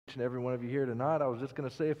and every one of you here tonight. I was just going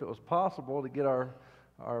to see if it was possible to get our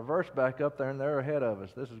verse back up there, and they're ahead of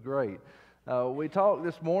us. This is great. We talked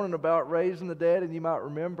this morning about raising the dead, and you might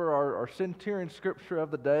remember our centurion scripture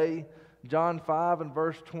of the day, John 5 and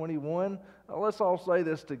verse 21. Let's all say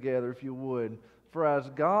this together, if you would. For as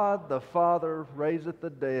God the Father raiseth the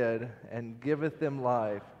dead and giveth them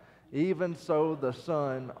life, even so the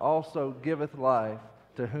Son also giveth life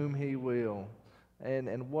to whom he will.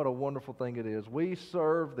 And what a wonderful thing it is. We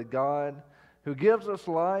serve the God who gives us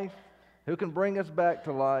life, who can bring us back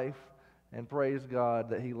to life, and praise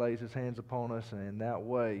God that he lays his hands upon us in that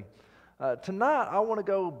way. Tonight, I want to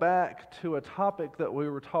go back to a topic that we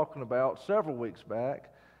were talking about several weeks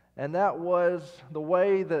back, and that was the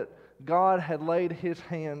way that God had laid his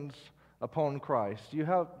hands upon Christ.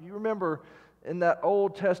 You remember in that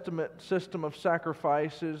Old Testament system of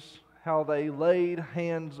sacrifices, how they laid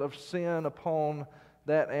hands of sin upon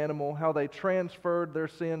that animal, how they transferred their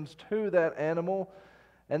sins to that animal,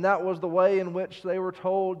 and that was the way in which they were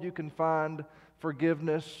told you can find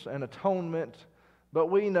forgiveness and atonement. But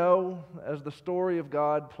we know, as the story of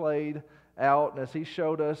God played out, and as he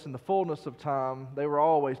showed us in the fullness of time, they were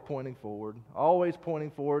always pointing forward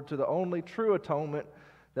to the only true atonement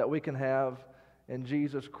that we can have in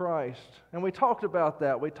Jesus Christ. And we talked about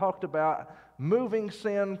that. We talked about moving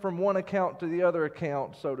sin from one account to the other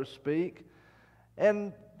account, so to speak.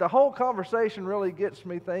 And the whole conversation really gets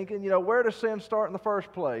me thinking, where does sin start in the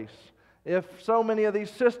first place? If so many of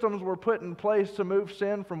these systems were put in place to move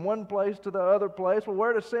sin from one place to the other place, well,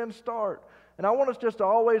 where does sin start? And I want us just to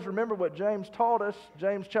always remember what James taught us,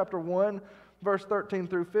 James chapter 1, verse 13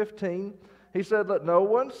 through 15. He said, let no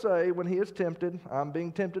one say when he is tempted, I'm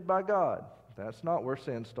being tempted by God. That's not where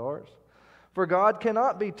sin starts. For God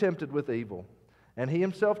cannot be tempted with evil, and he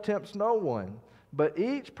himself tempts no one. But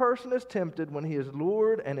each person is tempted when he is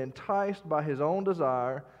lured and enticed by his own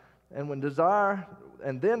desire, and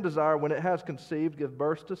then desire, when it has conceived, gives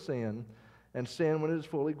birth to sin, and sin, when it is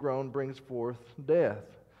fully grown, brings forth death.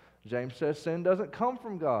 James says sin doesn't come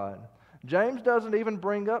from God. James doesn't even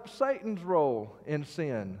bring up Satan's role in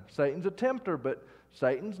sin. Satan's a tempter, but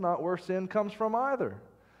Satan's not where sin comes from either.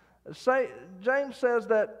 James says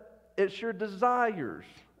that it's your desires.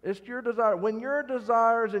 It's your desire. When your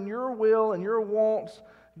desires and your will and your wants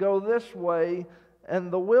go this way,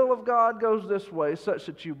 and the will of God goes this way, such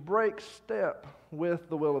that you break step with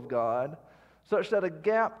the will of God, such that a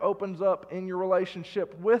gap opens up in your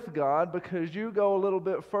relationship with God because you go a little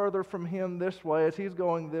bit further from him this way as he's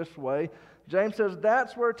going this way. James says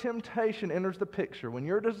that's where temptation enters the picture. When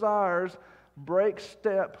your desires break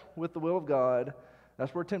step with the will of God,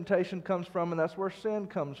 that's where temptation comes from, and that's where sin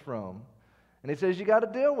comes from. And he says you got to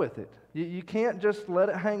deal with it. You can't just let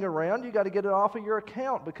it hang around. You got to get it off of your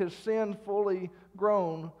account, because sin fully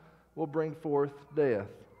grown will bring forth death.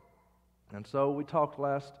 And so we talked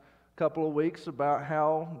last couple of weeks about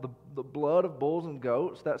how the blood of bulls and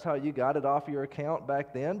goats, that's how you got it off your account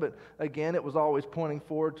back then. But again, it was always pointing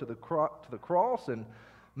forward to the cross. And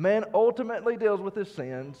man ultimately deals with his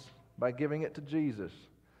sins by giving it to Jesus.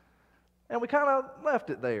 And we kind of left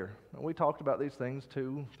it there. We talked about these things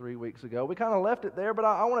 2-3 weeks ago. We kind of left it there, but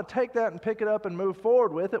I want to take that and pick it up and move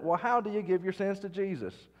forward with it. Well, how do you give your sins to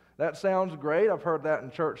Jesus? That sounds great. I've heard that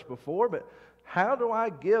in church before, but how do I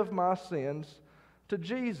give my sins to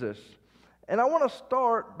Jesus? And I want to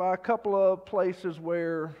start by a couple of places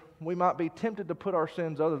where we might be tempted to put our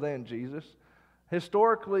sins other than Jesus.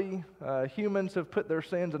 Historically, humans have put their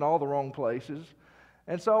sins in all the wrong places.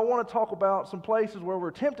 And so I want to talk about some places where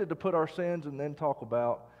we're tempted to put our sins, and then talk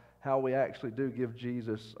about how we actually do give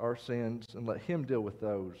Jesus our sins and let him deal with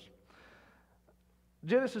those.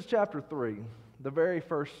 Genesis chapter 3, the very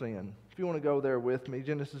first sin. If you want to go there with me,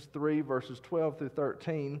 Genesis 3, verses 12 through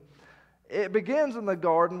 13. It begins in the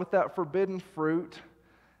garden with that forbidden fruit.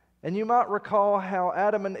 And you might recall how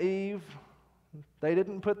Adam and Eve, they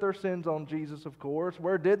didn't put their sins on Jesus, of course.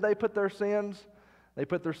 Where did they put their sins? They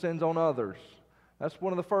put their sins on others. That's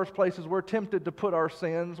one of the first places we're tempted to put our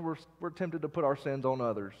sins. We're tempted to put our sins on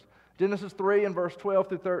others. Genesis 3 and verse 12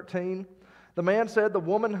 through 13. The man said, the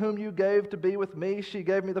woman whom you gave to be with me, she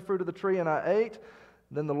gave me the fruit of the tree and I ate.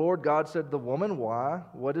 Then the Lord God said to the woman, why?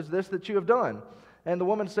 What is this that you have done? And the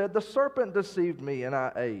woman said, the serpent deceived me and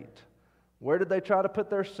I ate. Where did they try to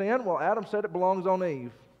put their sin? Well, Adam said it belongs on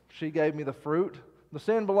Eve. She gave me the fruit. The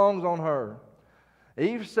sin belongs on her.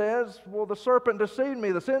 Eve says, well, the serpent deceived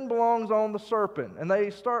me. The sin belongs on the serpent. And they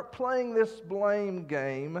start playing this blame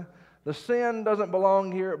game. The sin doesn't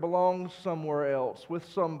belong here. It belongs somewhere else with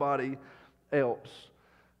somebody else.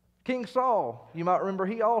 King Saul, you might remember,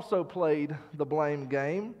 he also played the blame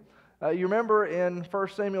game. You remember in 1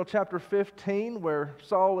 Samuel chapter 15 where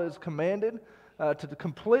Saul is commanded to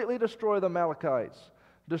completely destroy the Amalekites,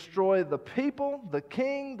 destroy the people, the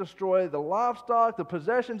king, destroy the livestock, the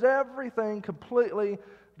possessions, everything, completely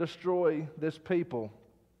destroy this people.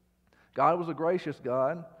 God was a gracious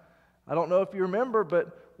God. I don't know if you remember,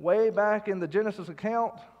 but way back in the Genesis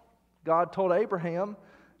account, God told Abraham,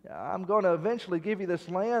 I'm going to eventually give you this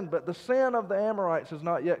land, but the sin of the Amorites is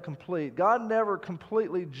not yet complete. God never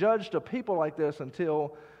completely judged a people like this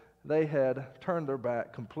until they had turned their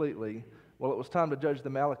back completely. Well, it was time to judge the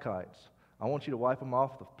Amalekites. I want you to wipe them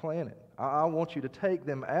off the planet. I want you to take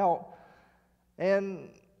them out. And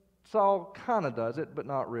Saul kind of does it, but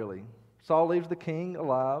not really. Saul leaves the king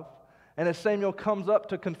alive. And as Samuel comes up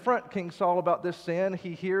to confront King Saul about this sin,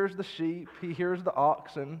 he hears the sheep, he hears the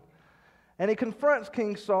oxen, and he confronts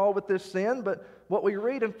King Saul with this sin. But what we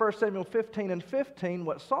read in 1 Samuel 15 and 15,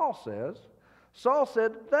 what Saul says, Saul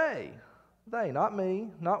said, they, not me,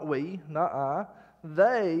 not we, not I,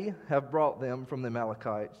 they have brought them from the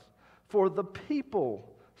Amalekites. For the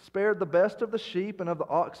people spared the best of the sheep and of the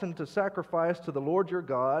oxen to sacrifice to the Lord your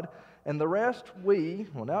God, and the rest we,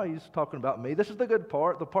 well now he's talking about me, this is the good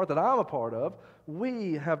part, the part that I'm a part of,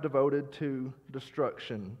 we have devoted to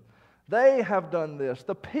destruction. They have done this.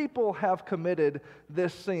 The people have committed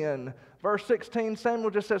this sin. Verse 16, Samuel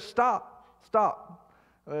just says, stop.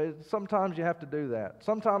 Sometimes you have to do that.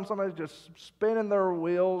 Sometimes somebody's just spinning their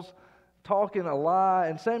wheels, talking a lie,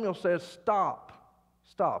 and Samuel says, stop,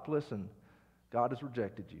 listen. God has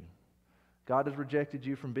rejected you. God has rejected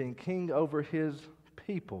you from being king over his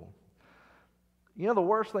people. You know, the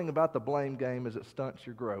worst thing about the blame game is it stunts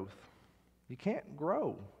your growth. You can't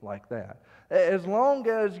grow like that. As long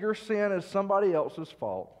as your sin is somebody else's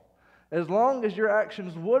fault, as long as your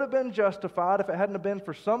actions would have been justified if it hadn't have been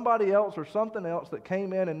for somebody else or something else that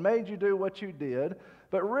came in and made you do what you did,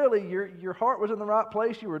 but really your heart was in the right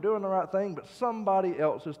place, you were doing the right thing, but somebody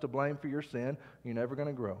else is to blame for your sin, you're never going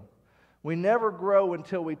to grow. We never grow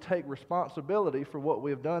until we take responsibility for what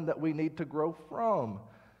we have done that we need to grow from.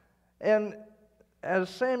 And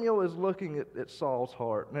as Samuel is looking at Saul's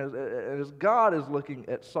heart, and as God is looking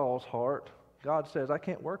at Saul's heart, God says, I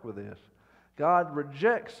can't work with this. God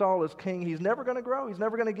rejects Saul as king. He's never going to grow. He's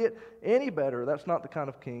never going to get any better. That's not the kind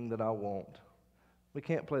of king that I want. We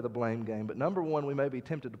can't play the blame game. But number one, we may be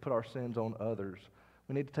tempted to put our sins on others.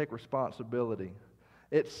 We need to take responsibility.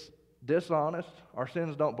 It's dishonest. Our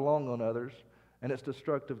sins don't belong on others. And it's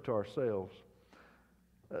destructive to ourselves.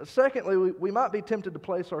 Secondly, we might be tempted to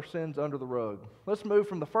place our sins under the rug. Let's move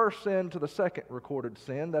from the first sin to the second recorded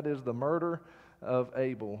sin. That is the murder of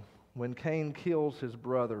Abel, when Cain kills his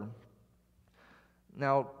brother.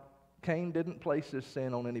 Now, Cain didn't place his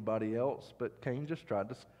sin on anybody else, but Cain just tried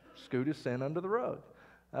to scoot his sin under the rug.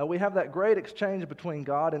 We have that great exchange between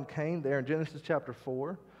God and Cain there in Genesis chapter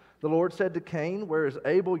 4. The Lord said to Cain, where is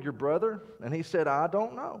Abel your brother? And he said, I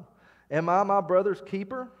don't know. Am I my brother's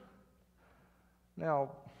keeper?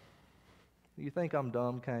 Now, you think I'm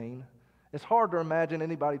dumb, Cain? It's hard to imagine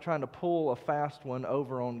anybody trying to pull a fast one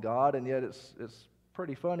over on God, and yet it's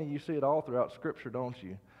pretty funny. You see it all throughout Scripture, don't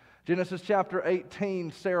you? Genesis chapter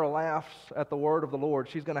 18, Sarah laughs at the word of the Lord.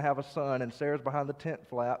 She's going to have a son, and Sarah's behind the tent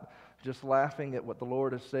flap, just laughing at what the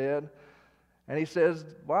Lord has said. And he says,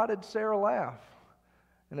 why did Sarah laugh?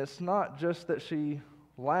 And it's not just that she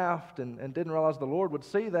laughed and didn't realize the Lord would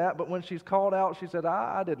see that, but when she's called out, she said,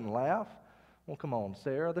 I didn't laugh. Well, come on,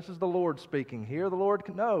 Sarah. This is the Lord speaking here. The Lord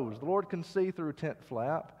knows. The Lord can see through a tent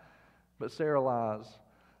flap. But Sarah lies.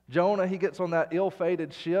 Jonah, he gets on that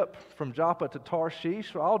ill-fated ship from Joppa to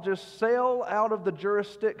Tarshish. So I'll just sail out of the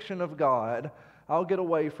jurisdiction of God. I'll get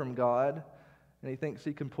away from God. And he thinks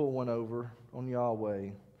he can pull one over on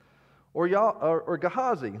Yahweh. Or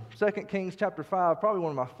Gehazi, 2 Kings chapter 5, probably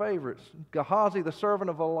one of my favorites. Gehazi, the servant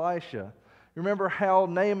of Elisha. You remember how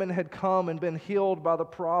Naaman had come and been healed by the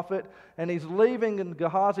prophet, and he's leaving, and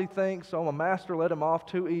Gehazi thinks, oh, my master let him off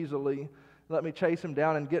too easily. Let me chase him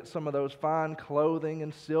down and get some of those fine clothing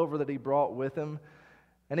and silver that he brought with him.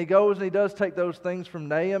 And he goes and he does take those things from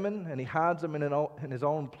Naaman, and he hides them in his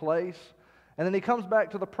own place. And then he comes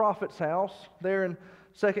back to the prophet's house, there in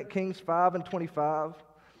 2 Kings 5 and 25.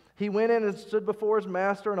 He went in and stood before his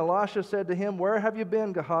master, and Elisha said to him, where have you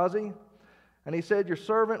been, Gehazi? And he said, your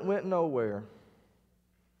servant went nowhere.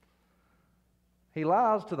 He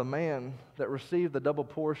lies to the man that received the double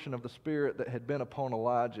portion of the Spirit that had been upon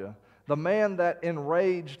Elijah. The man that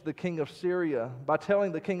enraged the king of Syria by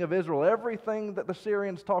telling the king of Israel everything that the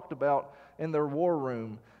Syrians talked about in their war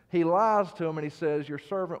room. He lies to him and he says, your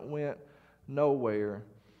servant went nowhere.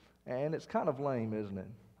 And it's kind of lame, isn't it?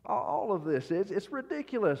 All of this, it's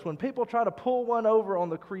ridiculous when people try to pull one over on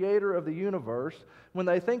the creator of the universe, when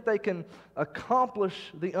they think they can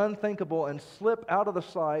accomplish the unthinkable and slip out of the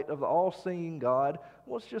sight of the all-seeing God.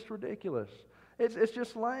 Well, it's just ridiculous. It's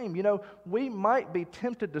just lame. You know, we might be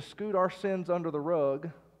tempted to scoot our sins under the rug,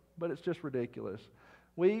 but it's just ridiculous.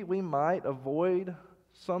 We might avoid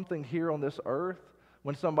something here on this earth.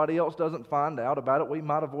 When somebody else doesn't find out about it, we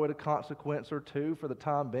might avoid a consequence or two for the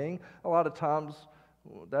time being. A lot of times,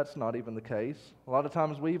 that's not even the case. A lot of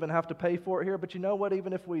times we even have to pay for it here, but you know what?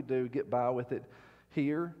 Even if we do get by with it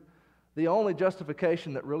here, the only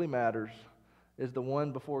justification that really matters is the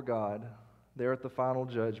one before God, there at the final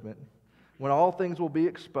judgment, when all things will be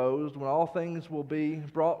exposed, when all things will be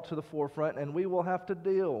brought to the forefront, and we will have to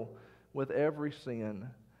deal with every sin.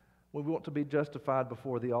 We want to be justified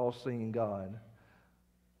before the all-seeing God.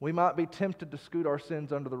 We might be tempted to scoot our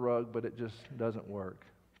sins under the rug, but it just doesn't work.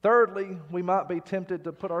 Thirdly, we might be tempted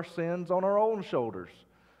to put our sins on our own shoulders.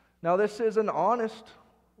 Now, this is an honest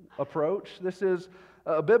approach. This is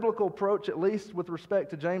a biblical approach, at least with respect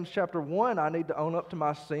to James chapter 1. I need to own up to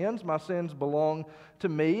my sins. My sins belong to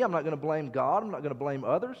me. I'm not going to blame God. I'm not going to blame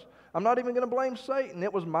others. I'm not even going to blame Satan.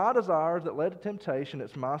 It was my desires that led to temptation.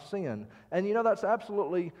 It's my sin. And you know, that's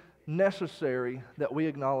absolutely necessary that we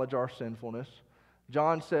acknowledge our sinfulness.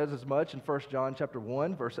 John says as much in 1 John chapter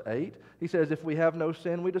 1, verse 8. He says, if we have no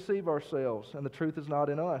sin, we deceive ourselves, and the truth is not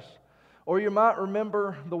in us. Or you might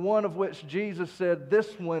remember the one of which Jesus said,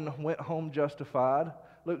 this one went home justified.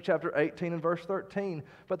 Luke chapter 18 and verse 13.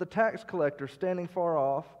 But the tax collector, standing far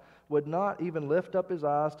off, would not even lift up his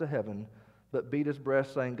eyes to heaven, but beat his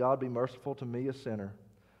breast, saying, God, be merciful to me, a sinner.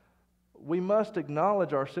 We must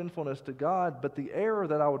acknowledge our sinfulness to God, but the error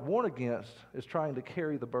that I would warn against is trying to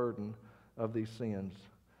carry the burden of these sins,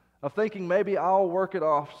 of thinking maybe I'll work it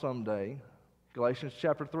off someday. Galatians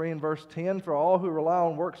chapter 3 and verse 10, for all who rely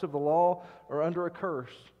on works of the law are under a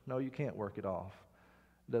curse. No, you can't work it off.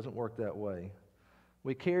 It doesn't work that way.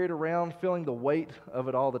 We carry it around feeling the weight of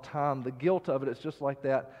it all the time. The guilt of it is just like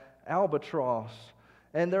that albatross.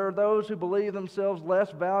 And there are those who believe themselves less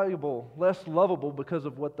valuable, less lovable because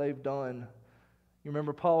of what they've done. You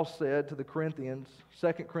remember Paul said to the Corinthians,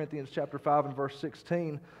 2 Corinthians chapter 5 and verse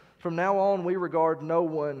 16, from now on we regard no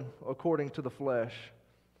one according to the flesh.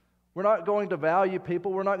 We're not going to value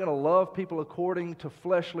people. We're not going to love people according to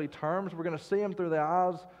fleshly terms. We're going to see them through the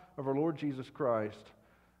eyes of our Lord Jesus Christ.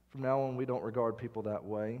 From now on, we don't regard people that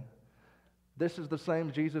way. This is the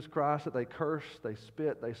same Jesus Christ that they cursed, they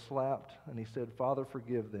spit, they slapped, and he said, Father,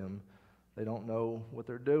 forgive them. They don't know what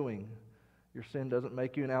they're doing. Your sin doesn't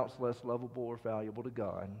make you an ounce less lovable or valuable to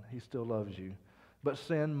God. He still loves you. But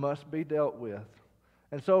sin must be dealt with.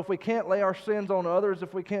 And so if we can't lay our sins on others,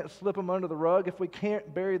 if we can't slip them under the rug, if we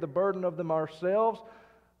can't bear the burden of them ourselves,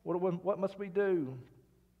 what must we do?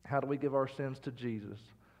 How do we give our sins to Jesus?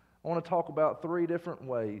 I want to talk about three different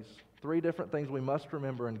ways, three different things we must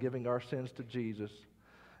remember in giving our sins to Jesus.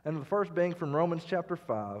 And the first being from Romans chapter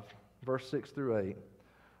 5, verse 6 through 8.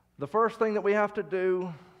 The first thing that we have to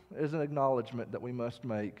do is an acknowledgement that we must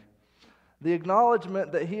make. The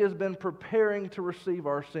acknowledgement that He has been preparing to receive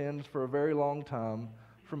our sins for a very long time,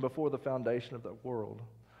 from before the foundation of the world.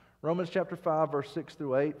 Romans chapter 5, verse 6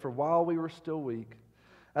 through 8, for while we were still weak,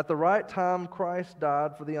 at the right time Christ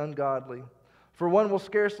died for the ungodly. For one will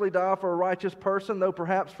scarcely die for a righteous person, though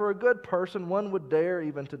perhaps for a good person one would dare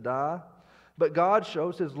even to die. But God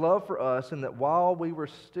shows His love for us in that while we were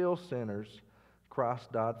still sinners,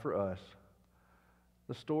 Christ died for us.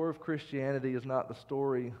 The story of Christianity is not the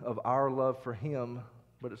story of our love for Him,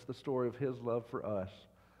 but it's the story of His love for us.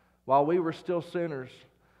 While we were still sinners,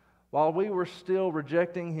 while we were still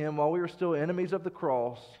rejecting Him, while we were still enemies of the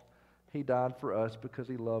cross, He died for us because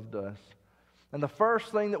He loved us. And the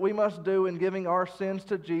first thing that we must do in giving our sins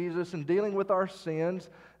to Jesus and dealing with our sins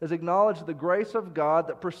is acknowledge the grace of God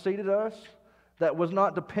that preceded us, that was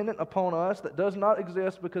not dependent upon us, that does not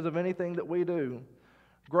exist because of anything that we do.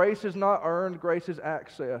 Grace is not earned, grace is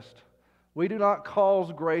accessed. We do not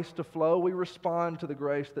cause grace to flow, we respond to the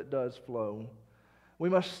grace that does flow. We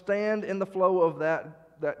must stand in the flow of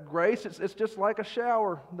that grace. It's just like a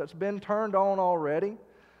shower that's been turned on already.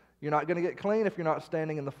 You're not going to get clean if you're not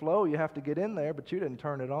standing in the flow. You have to get in there, but you didn't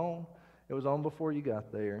turn it on. It was on before you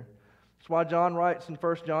got there. That's why John writes in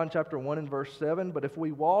 1 John chapter 1 and verse 7, but if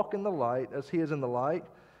we walk in the light as He is in the light,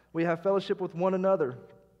 we have fellowship with one another.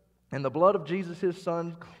 And the blood of Jesus, His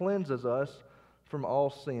Son, cleanses us from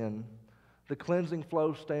all sin. The cleansing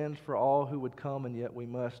flow stands for all who would come, and yet we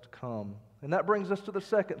must come. And that brings us to the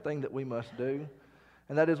second thing that we must do,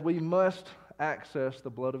 and that is we must access the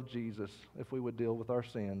blood of Jesus if we would deal with our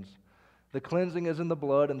sins. The cleansing is in the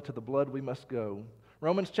blood, and to the blood we must go.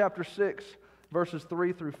 Romans chapter 6, verses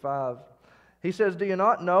 3 through 5. He says, "Do you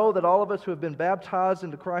not know that all of us who have been baptized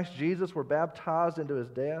into Christ Jesus were baptized into his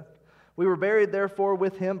death? We were buried, therefore,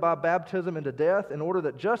 with him by baptism into death, in order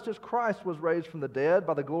that just as Christ was raised from the dead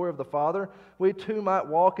by the glory of the Father, we too might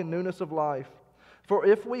walk in newness of life. For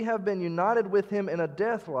if we have been united with him in a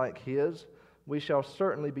death like his, we shall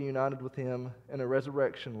certainly be united with him in a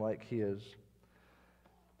resurrection like his."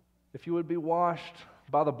 If you would be washed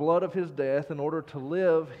by the blood of his death in order to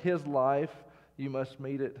live his life, you must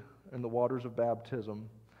meet it in the waters of baptism.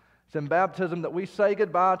 It's in baptism that we say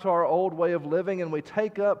goodbye to our old way of living and we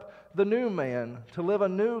take up the new man to live a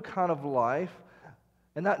new kind of life.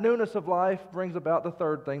 And that newness of life brings about the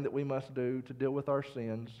third thing that we must do to deal with our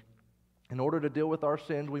sins. In order to deal with our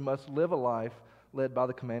sins, we must live a life led by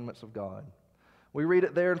the commandments of God. We read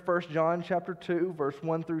it there in 1 John chapter 2, verse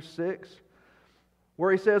 1 through 6,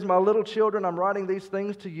 where he says, "My little children, I'm writing these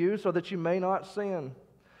things to you so that you may not sin.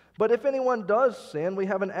 But if anyone does sin, we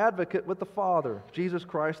have an advocate with the Father, Jesus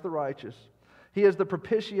Christ the righteous. He is the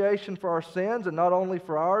propitiation for our sins, and not only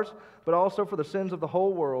for ours, but also for the sins of the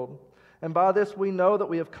whole world. And by this we know that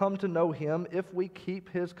we have come to know him if we keep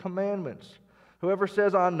his commandments. Whoever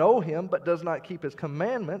says, 'I know him,' but does not keep his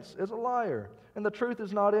commandments is a liar, and the truth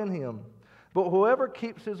is not in him. But whoever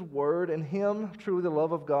keeps his word, in him truly the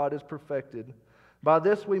love of God is perfected. By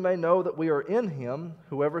this we may know that we are in him.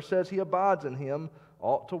 Whoever says he abides in him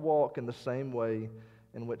ought to walk in the same way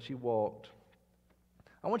in which he walked."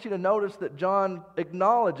 I want you to notice that John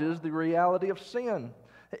acknowledges the reality of sin.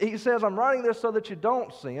 He says, "I'm writing this so that you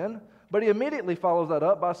don't sin," but he immediately follows that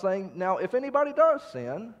up by saying, "Now, if anybody does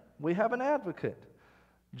sin, we have an advocate."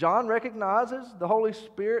 John recognizes the Holy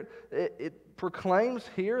Spirit. It proclaims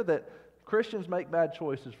here that Christians make bad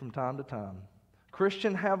choices from time to time.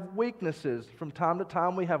 Christians have weaknesses from time to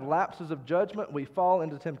time. We have lapses of judgment. We fall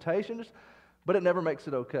into temptations, but it never makes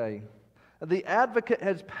it okay. The advocate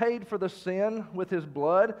has paid for the sin with his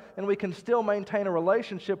blood, and we can still maintain a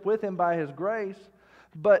relationship with him by his grace,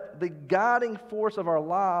 but the guiding force of our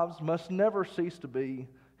lives must never cease to be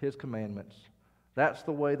his commandments. That's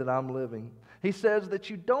the way that I'm living. He says that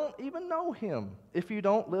you don't even know him if you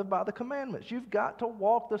don't live by the commandments. You've got to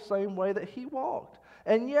walk the same way that he walked.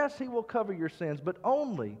 And yes, he will cover your sins, but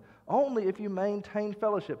only if you maintain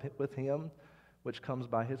fellowship with him, which comes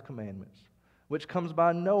by his commandments, which comes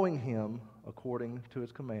by knowing him according to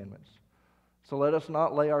his commandments. So let us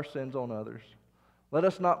not lay our sins on others. Let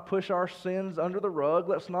us not push our sins under the rug.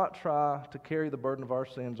 Let's not try to carry the burden of our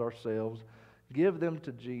sins ourselves. Give them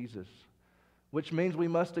to Jesus, which means we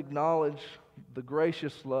must acknowledge the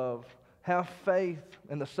gracious love, have faith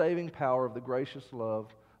in the saving power of the gracious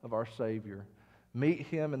love of our Savior, meet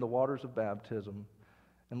him in the waters of baptism,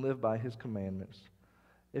 and live by his commandments.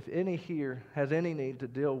 If any here has any need to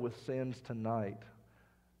deal with sins tonight,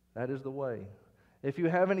 that is the way. If you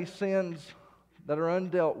have any sins that are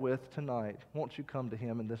undealt with tonight, won't you come to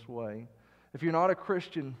him in this way? If you're not a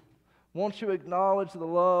Christian, won't you acknowledge the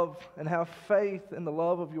love and have faith in the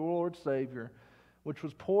love of your Lord Savior, which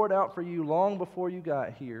was poured out for you long before you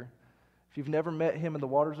got here? If you've never met him in the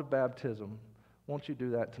waters of baptism, won't you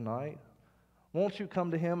do that tonight? Won't you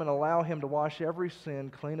come to him and allow him to wash every sin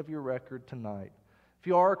clean of your record tonight? If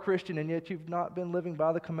you are a Christian and yet you've not been living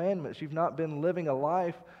by the commandments, you've not been living a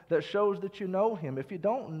life that shows that you know him, if you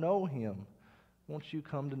don't know him, won't you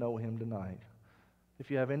come to know him tonight? If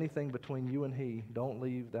you have anything between you and he, don't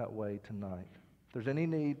leave that way tonight. If there's any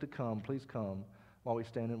need to come, please come while we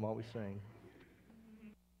stand and while we sing.